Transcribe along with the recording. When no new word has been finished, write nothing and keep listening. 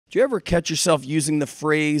Do you ever catch yourself using the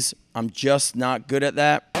phrase, "I'm just not good at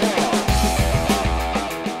that"?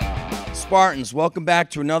 Spartans, welcome back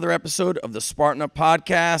to another episode of the Spartan Up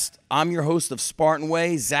Podcast. I'm your host of Spartan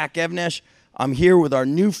Way, Zach Even-Esh. I'm here with our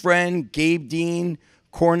new friend, Gabe Dean,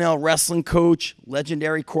 Cornell wrestling coach,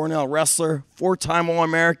 legendary Cornell wrestler, 4-time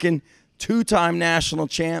All-American, 2-time national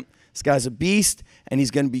champ. This guy's a beast, and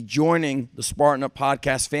he's going to be joining the Spartan Up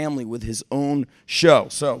Podcast family with his own show.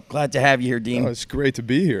 So glad to have you here, Dean. Oh, it's great to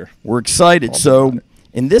be here. We're excited. So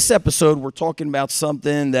in this episode, we're talking about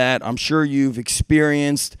something that I'm sure you've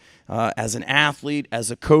experienced as an athlete, as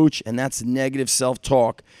a coach, and that's negative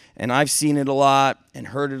self-talk. And I've seen it a lot and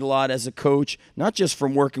heard it a lot as a coach, not just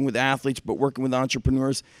from working with athletes, but working with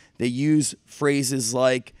entrepreneurs. They use phrases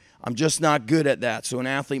like, "I'm just not good at that." So an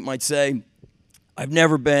athlete might say,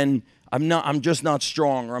 I'm just not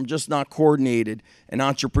strong, or I'm just not coordinated. An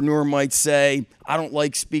entrepreneur might say, I don't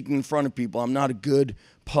like speaking in front of people. I'm not a good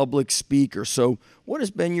public speaker. So what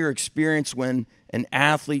has been your experience when an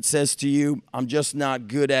athlete says to you, I'm just not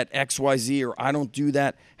good at XYZ, or I don't do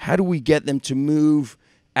that? How do we get them to move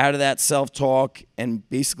out of that self-talk and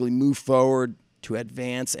basically move forward to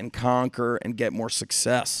advance and conquer and get more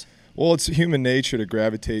success? Well, it's human nature to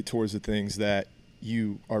gravitate towards the things that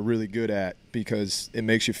you are really good at because it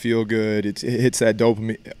makes you feel good. It hits that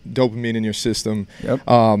dopamine in your system. Yep.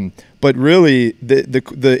 But really,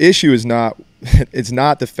 the issue is not it's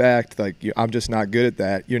not the fact like I'm just not good at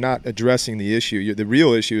that. You're not addressing the issue. The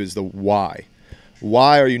real issue is the why.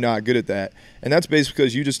 Why are you not good at that? And that's basically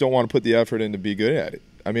because you just don't want to put the effort in to be good at it.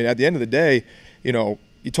 I mean, at the end of the day,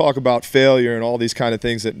 you talk about failure and all these kind of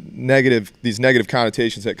things these negative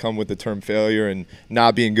connotations that come with the term failure and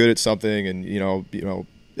not being good at something, and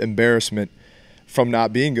embarrassment from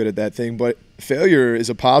not being good at that thing. But failure is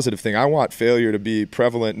a positive thing. I want failure to be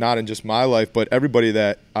prevalent, not in just my life, but everybody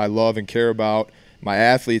that I love and care about, my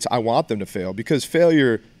athletes. I want them to fail because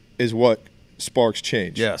failure is what sparks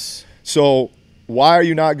change. Yes. So why are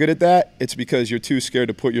you not good at that? It's because you're too scared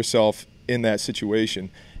to put yourself in that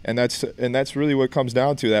situation. And that's really what it comes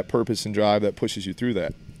down to, that purpose and drive that pushes you through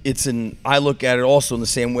that. I look at it also in the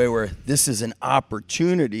same way where this is an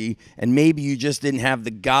opportunity, and maybe you just didn't have the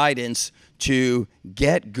guidance to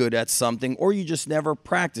get good at something, or you just never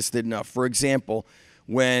practiced it enough. For example,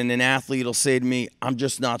 when an athlete will say to me, I'm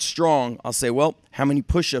just not strong, I'll say, well, how many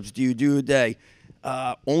push-ups do you do a day?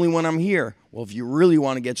 Only when I'm here. Well, if you really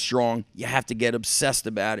want to get strong, you have to get obsessed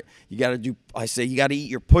about it. You got to eat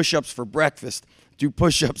your push-ups for breakfast. Do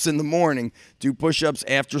push-ups in the morning, do push-ups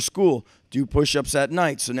after school, do push-ups at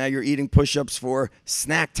night. So now you're eating push-ups for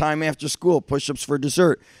snack time after school, push-ups for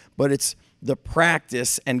dessert. But it's the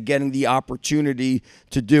practice and getting the opportunity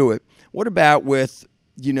to do it. What about with,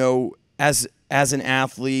 as an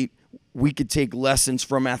athlete, we could take lessons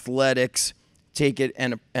from athletics, take it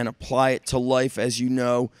and apply it to life, as you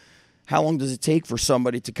know. How long does it take for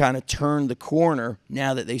somebody to kind of turn the corner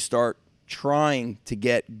now that they start trying to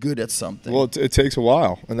get good at something? Well, it takes a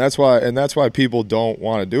while, and that's why people don't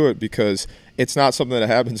want to do it, because it's not something that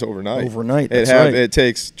happens overnight. It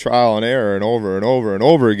takes trial and error and over and over and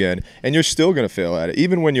over again, and you're still going to fail at it.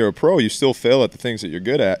 Even when you're a pro, you still fail at the things that you're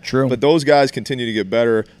good at. True. But those guys continue to get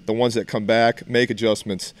better. The ones that come back, make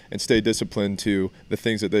adjustments, and stay disciplined to the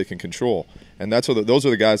things that they can control. And those are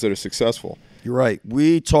the guys that are successful. You're right.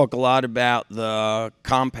 We talk a lot about the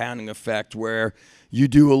compounding effect, where you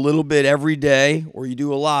do a little bit every day, or you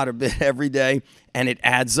do a lot of it every day, and it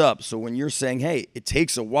adds up. So when you're saying, hey, it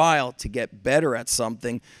takes a while to get better at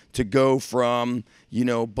something, to go from,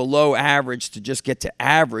 below average to just get to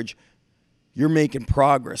average, you're making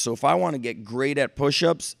progress. So if I want to get great at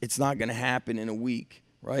push-ups, it's not going to happen in a week,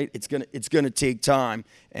 right? It's going to take time.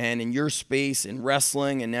 And in your space in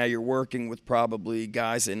wrestling, and now you're working with probably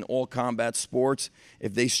guys in all combat sports,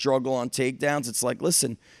 if they struggle on takedowns, it's like,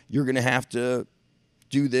 listen, you're going to have to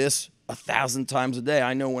do this 1,000 times a day.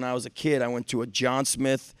 I know when I was a kid, I went to a John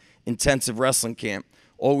Smith intensive wrestling camp.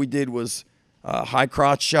 All we did was high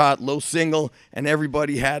crotch shot, low single, and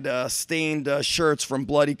everybody had stained shirts from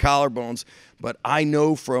bloody collarbones. But I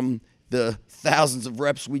know from the thousands of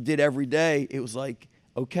reps we did every day, it was like,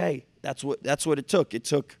 okay, that's what it took. It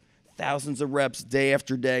took thousands of reps day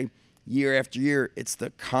after day, year after year. It's the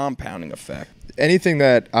compounding effect. Anything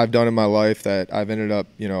that I've done in my life that I've ended up,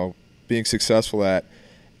 being successful at,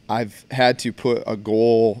 I've had to put a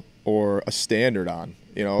goal or a standard on.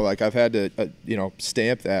 Like I've had to,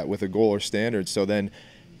 stamp that with a goal or standard. So then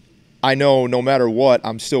I know no matter what,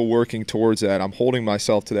 I'm still working towards that. I'm holding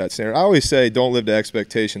myself to that standard. I always say don't live to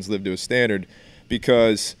expectations, live to a standard,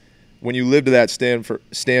 because when you live to that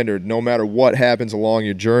standard, no matter what happens along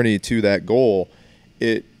your journey to that goal,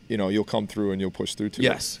 you'll come through and you'll push through to it.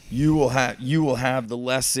 Yes, you will have the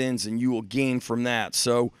lessons and you will gain from that.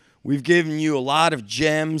 So we've given you a lot of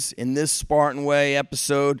gems in this Spartan Way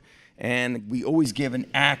episode, and we always give an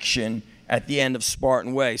action at the end of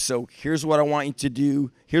Spartan Way. So here's what I want you to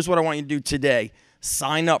do. Here's what I want you to do today.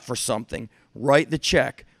 Sign up for something. Write the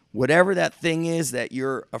check. Whatever that thing is that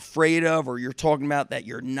you're afraid of or you're talking about that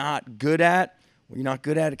you're not good at, well, you're not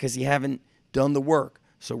good at it because you haven't done the work.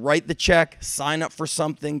 So write the check, sign up for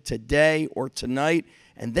something today or tonight,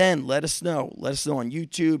 and then let us know. Let us know on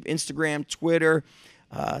YouTube, Instagram, Twitter.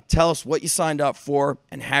 Tell us what you signed up for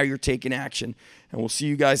and how you're taking action. And we'll see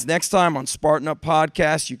you guys next time on Spartan Up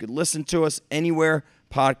Podcast. You can listen to us anywhere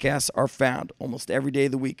podcasts are found, almost every day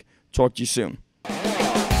of the week. Talk to you soon.